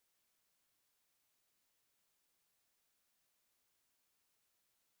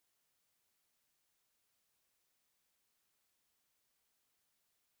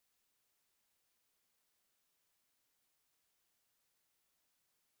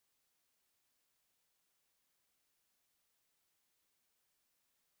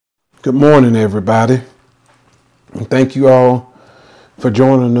Good morning, everybody. And thank you all for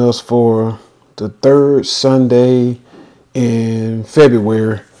joining us for the third Sunday in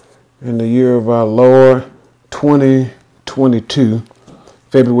February in the year of our Lord 2022,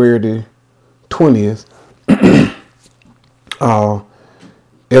 February the 20th.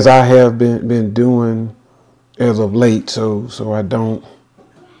 As I have been doing as of late, so I don't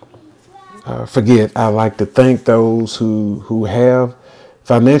forget, I like to thank those who have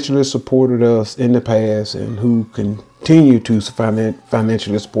financially supported us in the past and who continue to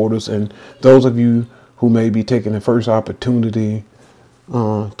financially support us, and those of you who may be taking the first opportunity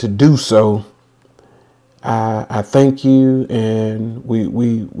to do so. I thank you, and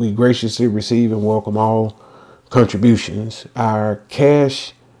we graciously receive and welcome all contributions. Our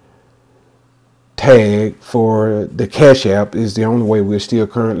cash tag for the CashApp is the only way we're still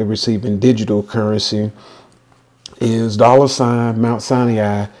currently receiving digital currency is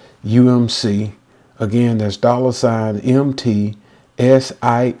 $MtSinaiUMC. Again, that's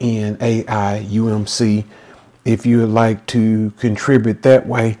 $MtSinaiUMC. If you would like to contribute that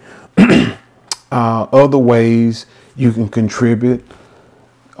way. Other ways you can contribute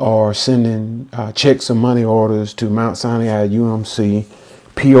are sending checks and money orders to MtSinaiUMC,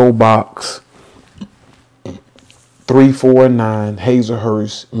 P.O. Box 349,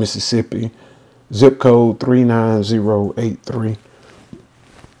 Hazlehurst, Mississippi, zip code 39083.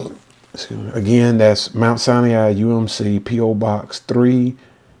 Again, that's MtSinaiUMC, P.O. Box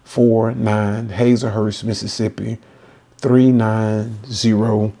 349, Hazlehurst, Mississippi,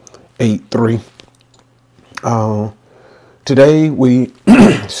 39083. Today we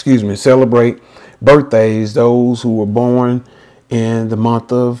celebrate birthdays, those who were born in the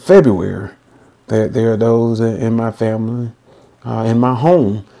month of February. There are those in my family, in my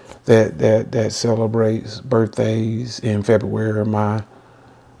home, that celebrates birthdays in February. My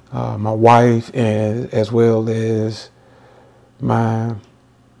wife, and as well as my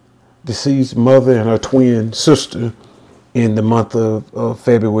deceased mother and her twin sister in the month of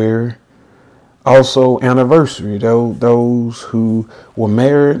February. Also anniversary, those who were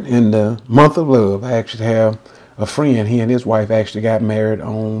married in the month of love. I actually have a friend, he and his wife actually got married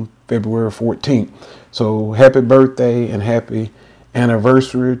on February 14th. So happy birthday and happy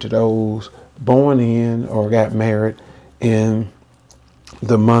anniversary to those born in or got married in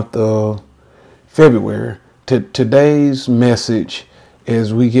the month of February. Today's message,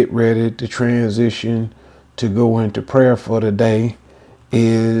 as we get ready to transition to go into prayer for the day,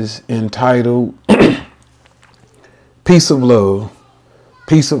 is entitled Peace of Love.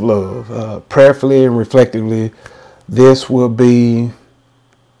 Peace of Love. Prayerfully and reflectively, this will be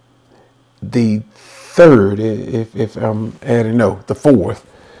the third, if I'm adding, the fourth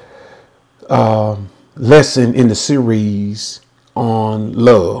lesson in the series on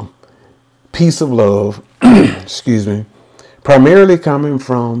love. Peace of Love, excuse me, primarily coming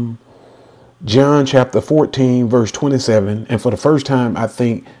from John chapter 14, verse 27. And for the first time, I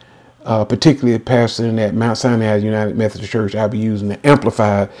think, particularly pastoring at Mount Sinai United Methodist Church, I'll be using the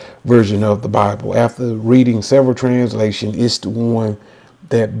amplified version of the Bible. After reading several translations, it's the one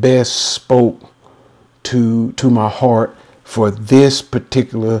that best spoke to my heart for this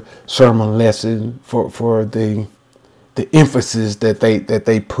particular sermon lesson, for the emphasis that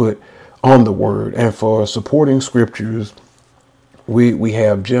they put on the word. And for supporting scriptures, we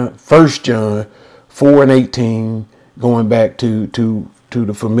have 1 John 4:18, going back to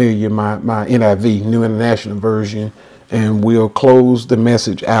the familiar, my NIV, New International Version. And we'll close the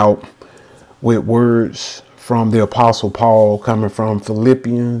message out with words from the Apostle Paul coming from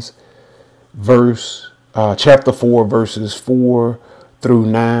Philippians chapter 4, verses 4 through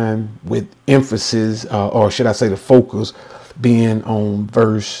 9, with emphasis, or should I say the focus, being on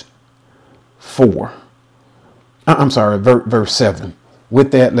verse 4. I'm sorry, verse 7.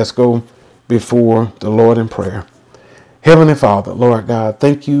 With that, let's go before the Lord in prayer. Heavenly Father, Lord God,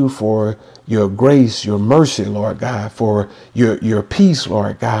 thank you for your grace, your mercy, Lord God, for your peace,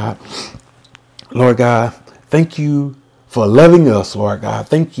 Lord God. Lord God, thank you for loving us, Lord God.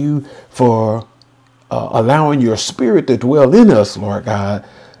 Thank you for allowing your spirit to dwell in us, Lord God,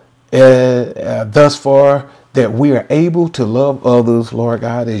 thus far that we are able to love others, Lord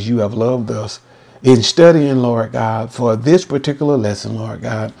God, as you have loved us. In studying, Lord God, for this particular lesson, Lord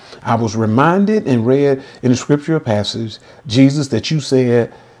God, I was reminded and read in the scripture passage, Jesus, that you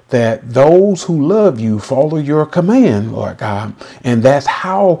said that those who love you follow your command, Lord God. And that's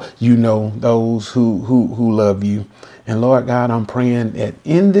how you know those who love you. And Lord God, I'm praying that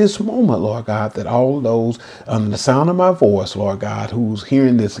in this moment, Lord God, that all those under the sound of my voice, Lord God, who's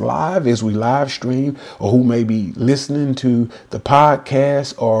hearing this live as we live stream, or who may be listening to the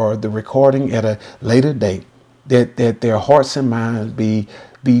podcast or the recording at a later date, that their hearts and minds be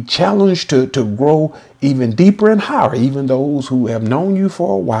challenged to grow even deeper and higher, even those who have known you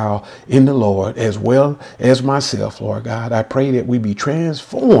for a while in the Lord, as well as myself, Lord God. I pray that we be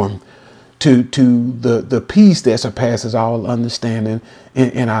transformed to the peace that surpasses all understanding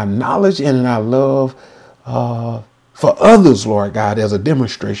in our knowledge and in our love for others, Lord God, as a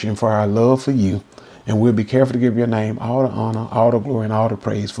demonstration for our love for you. And we'll be careful to give your name all the honor, all the glory, and all the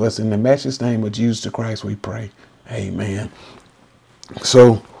praise. For us in the matchless name of Jesus Christ, we pray. Amen.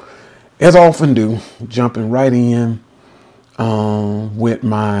 So, as I often do, jumping right in with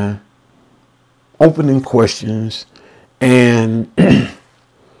my opening questions. And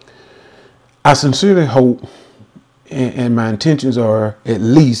I sincerely hope, and my intentions are at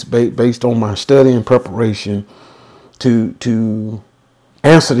least based on my study and preparation, to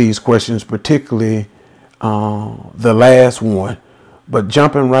answer these questions, particularly the last one. But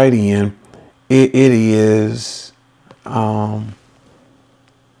jumping right in, it is,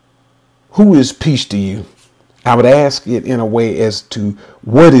 who is peace to you? I would ask it in a way as to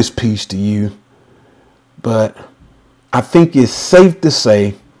what is peace to you, but I think it's safe to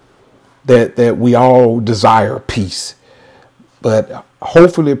say that we all desire peace. But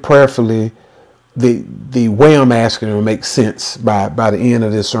hopefully, prayerfully, the way I'm asking it will make sense by the end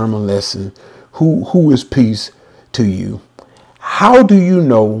of this sermon lesson. Who is peace to you? How do you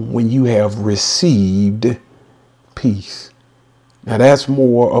know when you have received peace? Now that's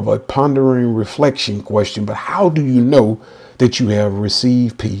more of a pondering reflection question, but how do you know that you have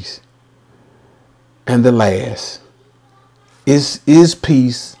received peace? And the last, is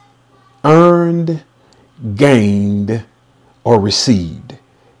peace earned, gained, or received?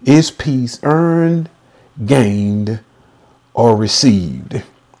 Is peace earned, gained, or received?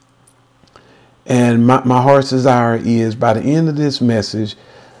 And my heart's desire is by the end of this message,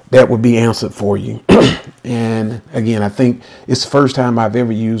 that would be answered for you. And again, I think it's the first time I've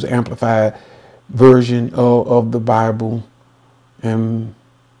ever used amplified version of the Bible. And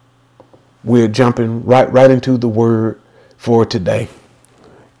we're jumping right into the word for today.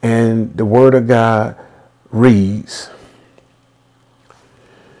 And the word of God reads,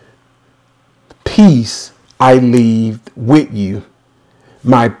 "Peace I leave with you.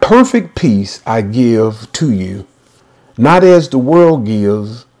 My perfect peace I give to you. Not as the world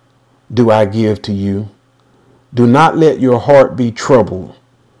gives, do I give to you. Do not let your heart be troubled,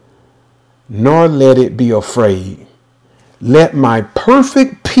 nor let it be afraid. Let my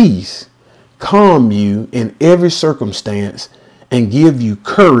perfect peace calm you in every circumstance and give you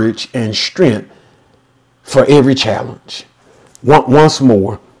courage and strength for every challenge." Once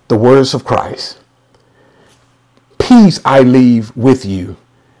more, the words of Christ. "Peace I leave with you.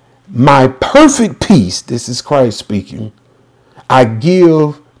 My perfect peace," this is Christ speaking, "I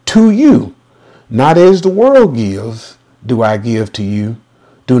give to you. Not as the world gives, do I give to you.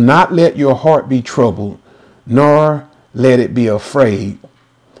 Do not let your heart be troubled, nor let it be afraid.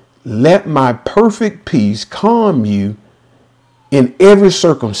 Let my perfect peace calm you in every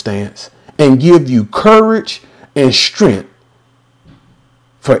circumstance and give you courage and strength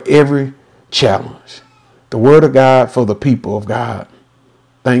for every challenge." The word of God for the people of God.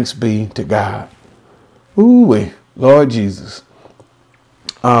 Thanks be to God. Ooh, Lord Jesus.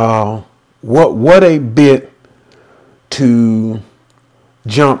 What a bit to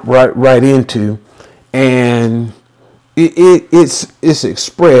jump right into, and it's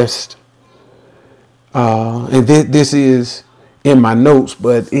expressed, and this is in my notes,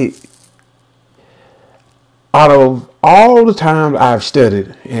 but out of all the times I've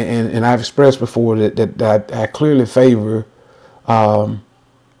studied, and I've expressed before that I clearly favor the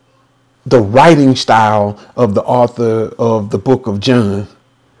writing style of the author of the book of John.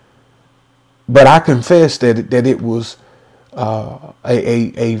 But I confess that it was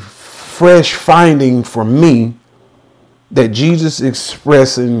a fresh finding for me that Jesus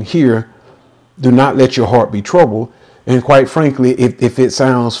expressing here, "Do not let your heart be troubled." And quite frankly, if it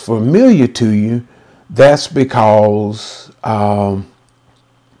sounds familiar to you, that's because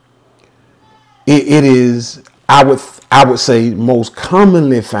it is, I would say, most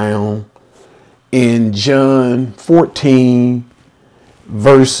commonly found in John 14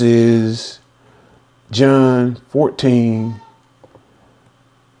 verses John 14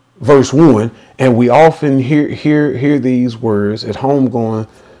 verse 1, and we often hear these words at homegoing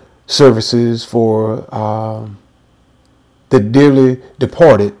services for the dearly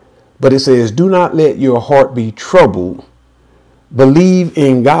departed. But it says, do not let your heart be troubled. Believe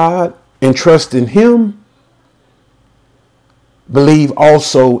in God and trust in him. Believe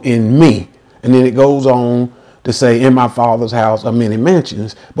also in me. And then it goes on to say, in my Father's house are many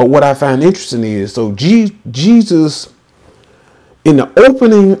mansions. But what I find interesting is, so Jesus, in the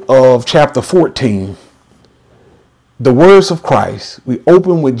opening of chapter 14, the words of Christ, we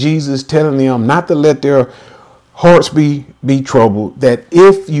open with Jesus telling them not to let their hearts be troubled, that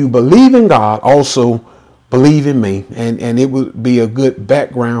if you believe in God, also believe in me. And it would be a good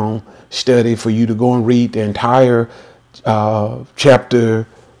background study for you to go and read the entire chapter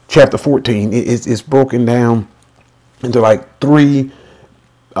 14. It's broken down into like 3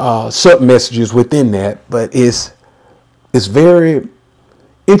 sub messages within that, but it's very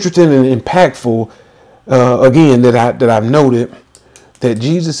interesting and impactful. Again, that I've noted that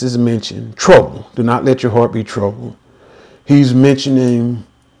Jesus is mentioned trouble. Do not let your heart be troubled. He's mentioning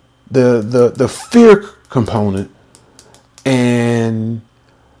the fear component, and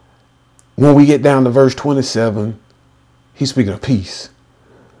when we get down to verse 27, he's speaking of peace.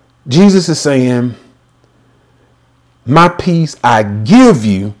 Jesus is saying, my peace I give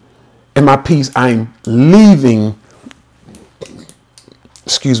you, and my peace I'm leaving,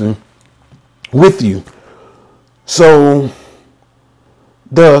 with you. So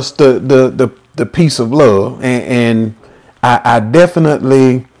thus the peace of love. And I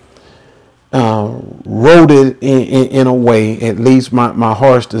definitely wrote it in a way, at least my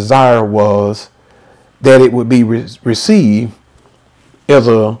heart's desire was that it would be received as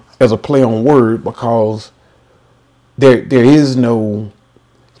a play on word, because there is no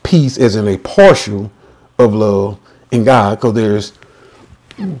peace as in a partial of love in God, because there's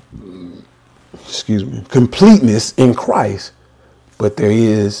completeness in Christ, but there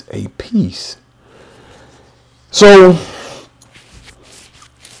is a peace. So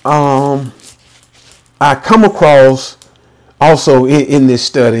I come across also in this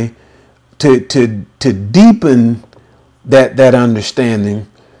study to deepen that understanding,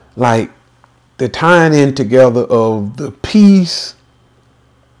 like the tying in together of the peace,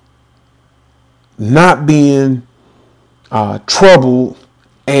 not being troubled,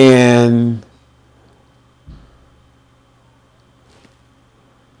 and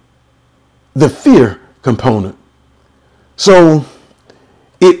the fear component. So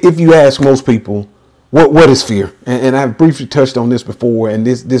if you ask most people, what is fear? And I've briefly touched on this before, and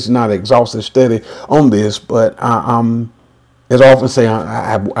this is not an exhaustive study on this, but as I often say,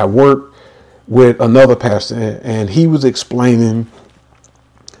 I work with another pastor, and he was explaining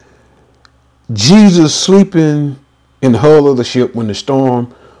Jesus sleeping in the hull of the ship when the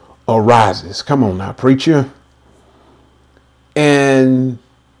storm arises. Come on now, preacher. And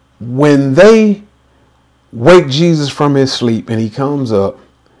when they wake Jesus from his sleep and he comes up,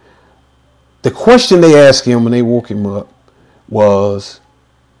 the question they asked him when they woke him up was,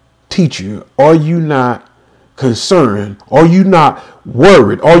 teacher, are you not concerned? Are you not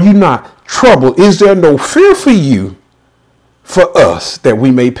worried? Are you not troubled? Is there no fear for you, for us, that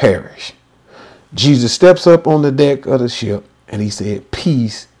we may perish? Jesus steps up on the deck of the ship and he said,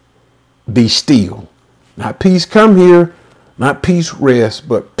 peace, be still. Not peace come here, not peace rest,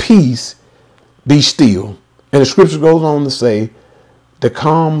 but peace, be still. And the scripture goes on to say, the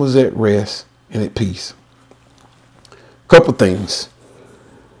calm was at rest and at peace. Couple things.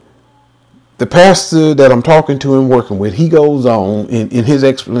 The pastor that I'm talking to and working with, he goes on in his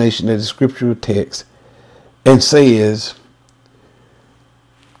explanation of the scriptural text and says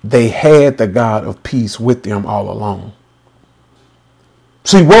they had the God of peace with them all along.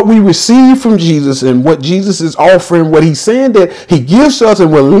 See, what we receive from Jesus and what Jesus is offering, what he's saying that he gives us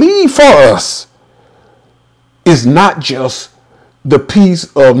and will leave for us, is not just the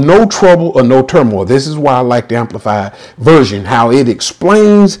peace of no trouble or no turmoil. This is why I like the Amplified version, how it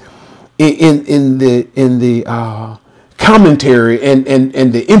explains in the commentary and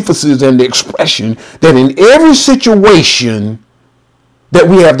the emphasis and the expression that in every situation that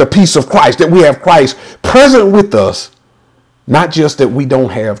we have the peace of Christ, that we have Christ present with us, not just that we don't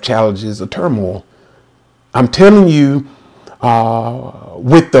have challenges or turmoil. I'm telling you,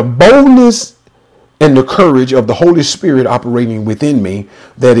 with the boldness and the courage of the Holy Spirit operating within me,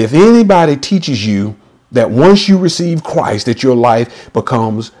 that if anybody teaches you that once you receive Christ, that your life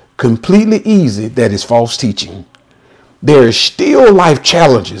becomes completely easy, that is false teaching. There is still life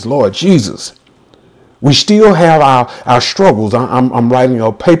challenges, Lord Jesus. We still have our struggles. I'm writing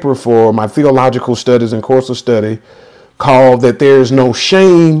a paper for my theological studies and course of study called that there is no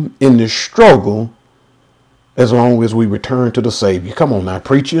shame in the struggle as long as we return to the Savior. Come on now,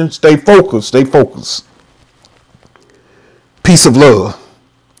 preacher. Stay focused. Stay focused. Peace of love.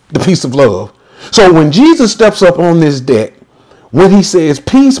 the peace of love. So when Jesus steps up on this deck, when he says,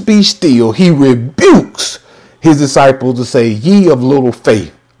 peace be still, he rebukes his disciples to say, ye of little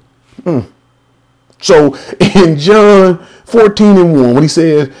faith. So in John 14:1, when he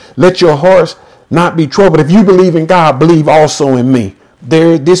says, let your hearts not be troubled. If you believe in God, believe also in me.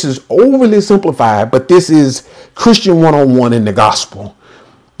 This is overly simplified, but this is Christian 101 in the gospel.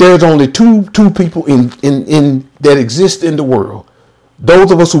 There's only two people in that exist in the world.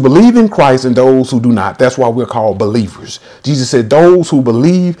 Those of us who believe in Christ and those who do not. That's why we're called believers. Jesus said, those who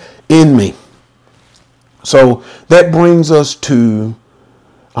believe in me. So that brings us to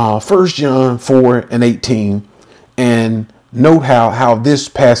 1 John 4:18. And note how this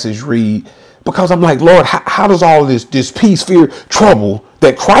passage read, because I'm like, Lord, how does all this peace, fear, trouble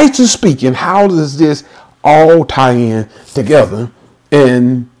that Christ is speaking, how does this all tie in together?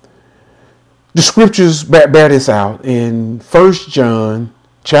 And the scriptures bear this out in 1 John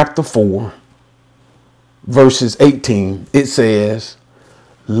chapter 4, verses 18. It says,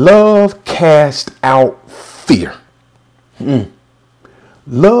 love cast out fear.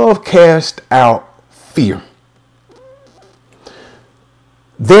 Love cast out fear.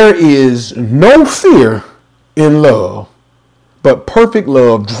 There is no fear in love, but perfect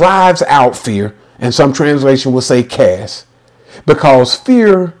love drives out fear. And some translation will say cast, because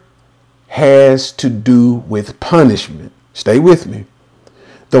fear has to do with punishment. Stay with me.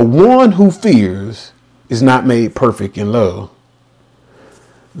 The one who fears is not made perfect in love.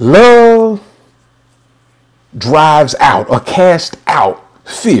 Love drives out or casts out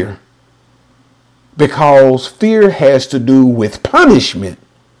fear, because fear has to do with punishment.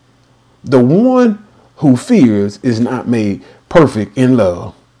 The one who fears is not made perfect in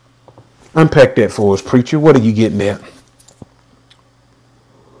love. Unpack that for us, preacher. What are you getting at?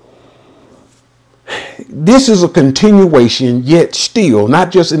 This is a continuation, yet still,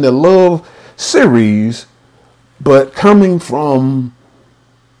 not just in the love series, but coming from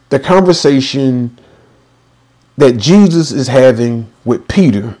the conversation that Jesus is having with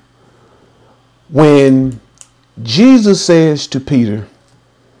Peter. When Jesus says to Peter,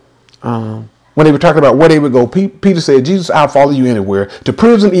 when they were talking about where they would go, Peter said, Jesus, I'll follow you anywhere, to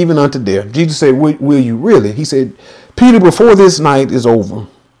prison, even unto death. Jesus said, will you really? He said, Peter, before this night is over,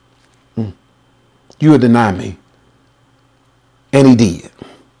 you will deny me. And he did.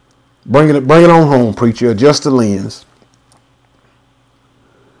 Bring it on home, preacher. Adjust the lens.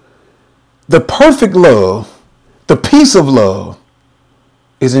 The perfect love, the peace of love,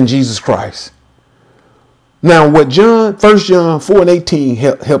 is in Jesus Christ. Now, what 1 John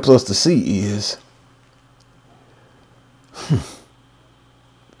 4:18 helps us to see is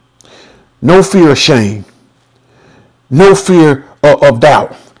no fear of shame, no fear of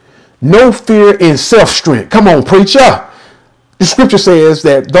doubt, no fear in self-strength. Come on, preacher. The scripture says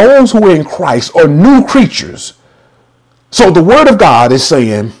that those who are in Christ are new creatures. So the word of God is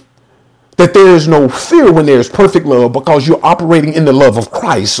saying that there is no fear when there is perfect love, because you're operating in the love of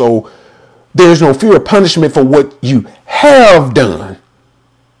Christ. So there's no fear of punishment for what you have done,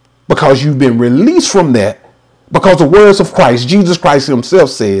 because you've been released from that. Because the words of Christ, Jesus Christ himself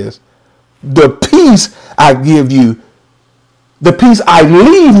says, the peace I give you, the peace I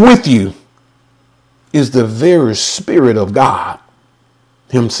leave with you, is the very Spirit of God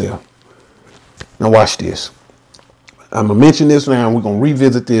himself. Now watch this. I'm going to mention this now, and we're going to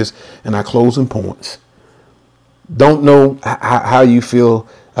revisit this in our closing points. Don't know how you feel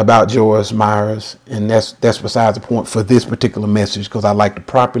about Joyce Myers, and that's besides the point for this particular message, because I like to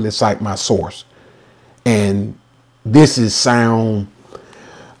properly cite my source. And this is sound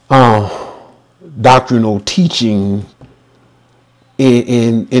doctrinal teaching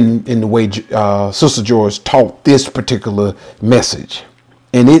in the way Sister Joyce taught this particular message.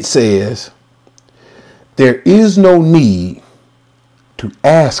 And it says, there is no need to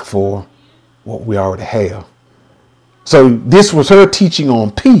ask for what we already have. So this was her teaching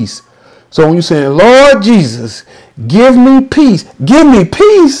on peace. So when you're saying, Lord Jesus, give me peace, give me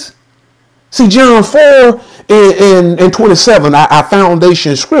peace. See, John 4 and 27, our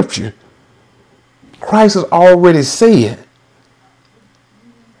foundation scripture, Christ has already said,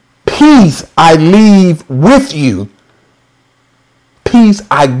 peace I leave with you, peace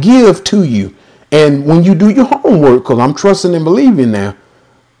I give to you. And when you do your homework, because I'm trusting and believing now,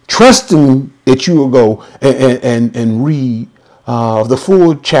 trusting that you will go and read the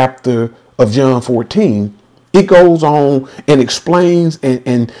full chapter of John 14, it goes on and explains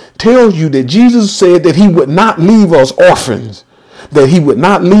and tells you that Jesus said that he would not leave us orphans, that he would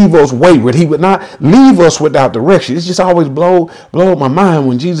not leave us wayward. He would not leave us without direction. It's just always blow my mind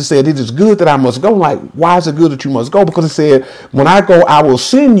when Jesus said, it is good that I must go. Like, why is it good that you must go? Because it said, when I go, I will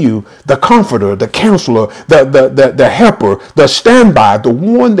send you the comforter, the counselor, the helper, the standby, the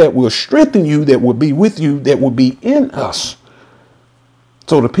one that will strengthen you, that will be with you, that will be in us.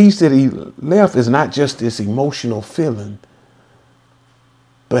 So the peace that he left is not just this emotional feeling,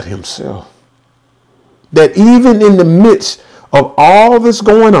 but himself. That even in the midst of all that's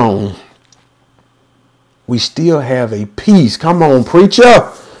going on, we still have a peace. Come on,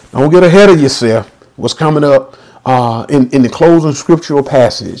 preacher. Don't get ahead of yourself. What's coming up in the closing scriptural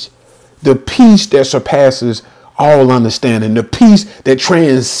passage. The peace that surpasses all understanding. The peace that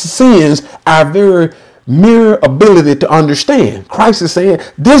transcends our very mere ability to understand. Christ is saying,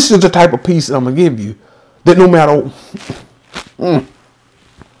 this is the type of peace I'm going to give you. That no matter...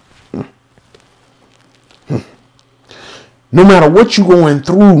 No matter what you're going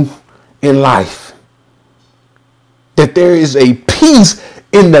through in life, that there is a peace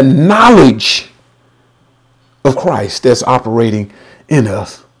in the knowledge of Christ that's operating in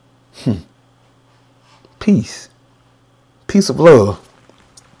us. Peace. Peace of love.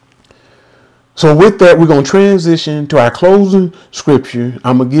 So with that, we're going to transition to our closing scripture.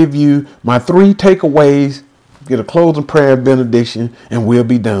 I'm going to give you my 3 takeaways, get a closing prayer benediction, and we'll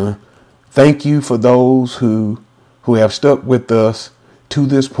be done. Thank you for those who have stuck with us to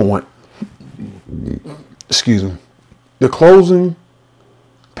this point. Excuse me. The closing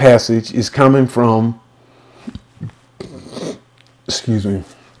passage is coming from,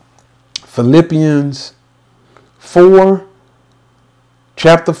 Philippians 4,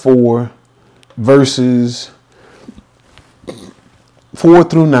 chapter 4, verses 4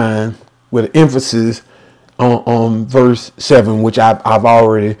 through 9, with an emphasis on verse 7, which I've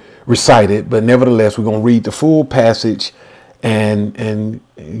already recited, but nevertheless, we're going to read the full passage and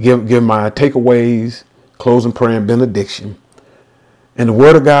give my takeaways, closing prayer, and benediction. And the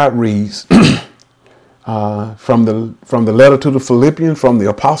word of God reads from the letter to the Philippians from the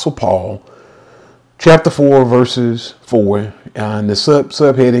Apostle Paul, chapter 4, verses 4, and the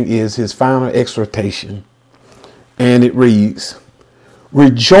subheading is his final exhortation. And it reads,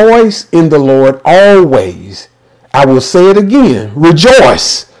 "Rejoice in the Lord always. I will say it again,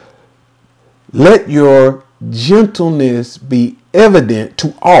 rejoice. Let your gentleness be evident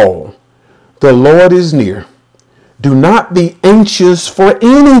to all. The Lord is near. Do not be anxious for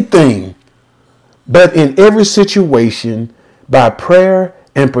anything, but in every situation, by prayer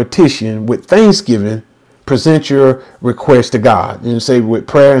and petition, with thanksgiving, present your request to God." And say with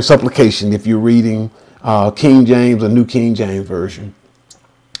prayer and supplication if you're reading King James or New King James Version.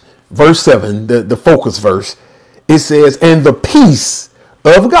 Verse 7, the focus verse, it says, "And the peace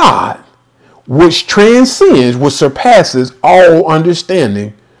of God, which transcends, which surpasses all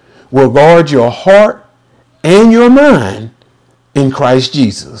understanding, will guard your heart and your mind in Christ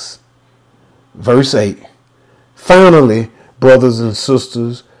Jesus." Verse 8, "Finally, brothers and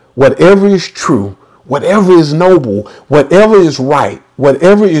sisters, whatever is true, whatever is noble, whatever is right,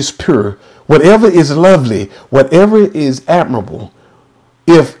 whatever is pure, whatever is lovely, whatever is admirable,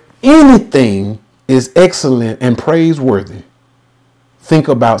 if anything is excellent and praiseworthy, think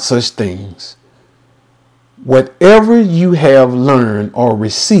about such things. Whatever you have learned or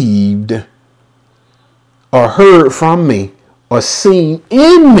received or heard from me or seen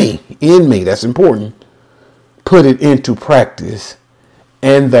in me, that's important, put it into practice,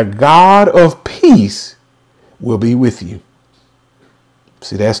 and the God of peace will be with you."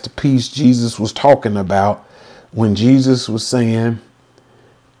 See, that's the peace Jesus was talking about when Jesus was saying,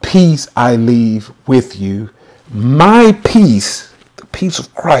 "Peace I leave with you. My peace," the peace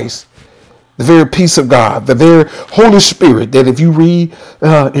of Christ, the very peace of God, the very Holy Spirit, that if you read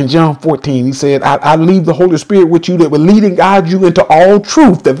in John 14, he said, I leave the Holy Spirit with you that will lead and guide you into all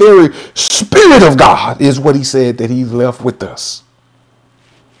truth. The very Spirit of God is what he said that he's left with us.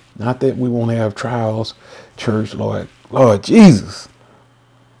 Not that we won't have trials, church, Lord Jesus.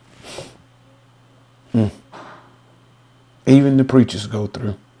 Even the preachers go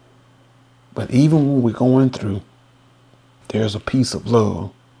through. But even when we're going through, there's a peace of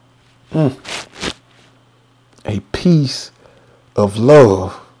love. A peace of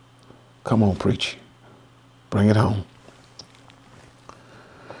love. Come on, preach. Bring it home.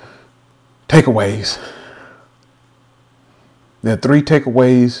 Takeaways. There are 3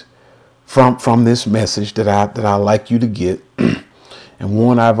 takeaways from this message that I like you to get. And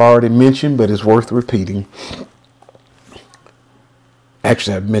one I've already mentioned, but it's worth repeating.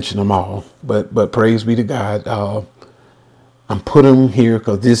 Actually, I've mentioned them all, but praise be to God. I'm putting them here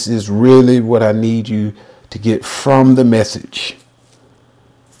because this is really what I need you to get from the message.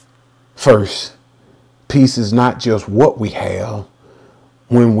 First, peace is not just what we have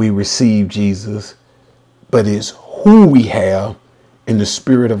when we receive Jesus, but it's who we have in the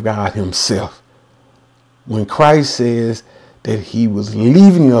Spirit of God himself. When Christ says that he was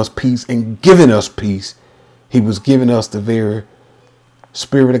leaving us peace and giving us peace, he was giving us the very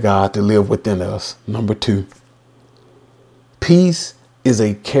Spirit of God to live within us. Number two, peace is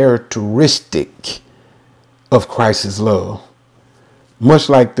a characteristic of Christ's love. Much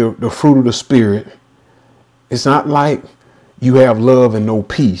like the fruit of the Spirit, it's not like you have love and no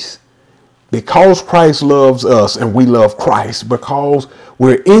peace. Because Christ loves us and we love Christ, because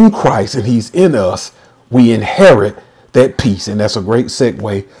we're in Christ and he's in us, we inherit that peace. And that's a great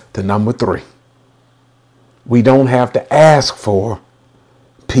segue to number three. We don't have to ask for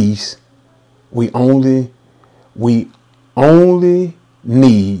peace. We only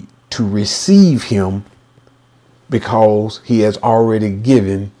need to receive him because he has already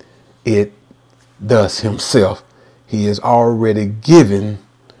given it thus himself. He has already given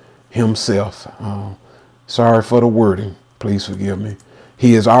himself. Sorry for the wording. Please forgive me.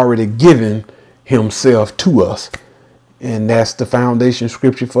 He has already given himself to us. And that's the foundation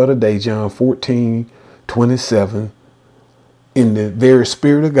scripture for today, John 14:27. In the very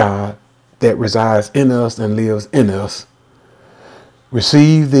Spirit of God that resides in us and lives in us.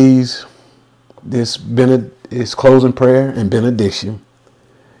 Receive this closing prayer and benediction.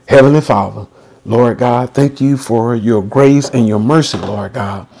 Heavenly Father, Lord God, thank you for your grace and your mercy, Lord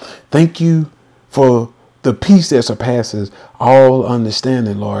God. Thank you for the peace that surpasses all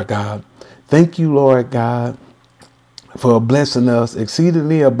understanding, Lord God. Thank you, Lord God, for blessing us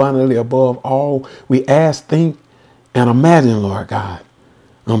exceedingly abundantly above all we ask, think, and imagine, Lord God.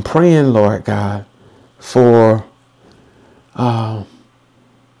 I'm praying, Lord God, for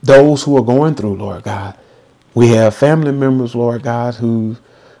those who are going through, Lord God. We have family members, Lord God, who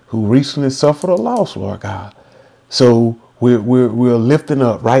recently suffered a loss, Lord God. So we're lifting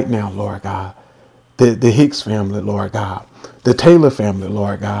up right now, Lord God, the Hicks family, Lord God, the Taylor family,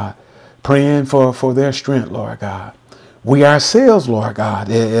 Lord God, praying for their strength, Lord God. We ourselves, Lord God,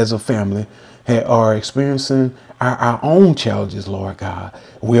 as a family, are experiencing our own challenges, Lord God.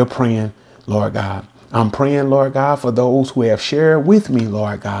 We're praying, Lord God. I'm praying, Lord God, for those who have shared with me,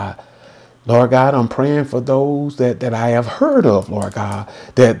 Lord God. Lord God, I'm praying for those that I have heard of, Lord God,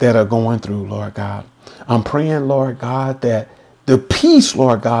 that are going through, Lord God. I'm praying, Lord God, that the peace,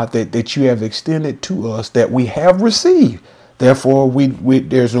 Lord God, that you have extended to us, that we have received. Therefore,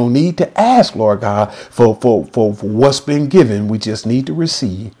 there's no need to ask, Lord God, for what's been given. We just need to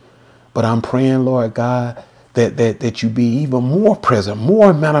receive. But I'm praying, Lord God, that you be even more present,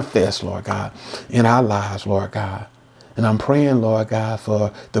 more manifest, Lord God, in our lives, Lord God. And I'm praying, Lord God,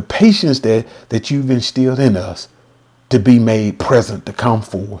 for the patience that you've instilled in us to be made present, to come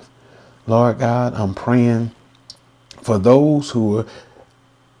forth. Lord God, I'm praying for those who are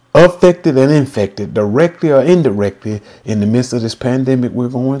affected and infected, directly or indirectly, in the midst of this pandemic we're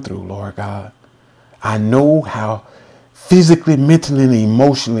going through, Lord God. I know how physically, mentally, and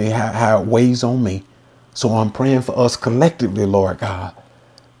emotionally how it weighs on me. So I'm praying for us collectively, Lord God.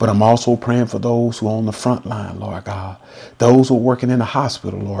 But I'm also praying for those who are on the front line, Lord God. Those who are working in the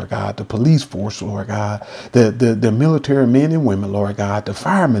hospital, Lord God. The police force, Lord God. The military men and women, Lord God. The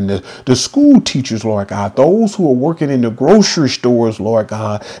firemen, the school teachers, Lord God. Those who are working in the grocery stores, Lord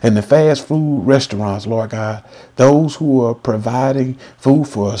God. And the fast food restaurants, Lord God. Those who are providing food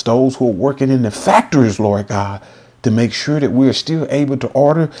for us. Those who are working in the factories, Lord God. To make sure that we're still able to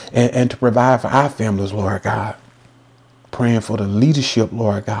order and to provide for our families, Lord God. Praying for the leadership,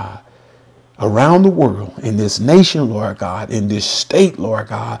 Lord God, around the world, in this nation, Lord God, in this state, Lord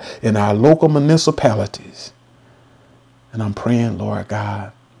God, in our local municipalities. And I'm praying, Lord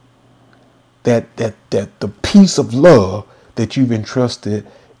God, that the peace of love that you've entrusted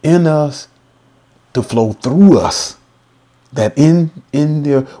in us to flow through us, that in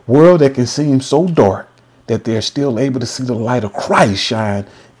the world that can seem so dark, that they're still able to see the light of Christ shine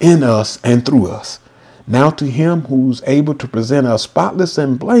in us and through us. Now to him who's able to present us spotless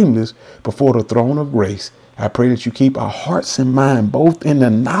and blameless before the throne of grace, I pray that you keep our hearts and mind both in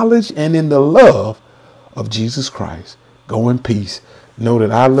the knowledge and in the love of Jesus Christ. Go in peace. Know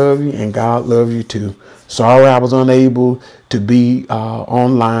that I love you and God loves you too. Sorry I was unable to be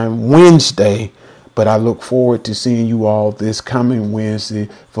online Wednesday, but I look forward to seeing you all this coming Wednesday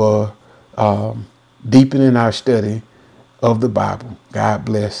for deepening our study of the Bible. God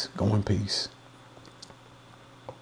bless. Go in peace.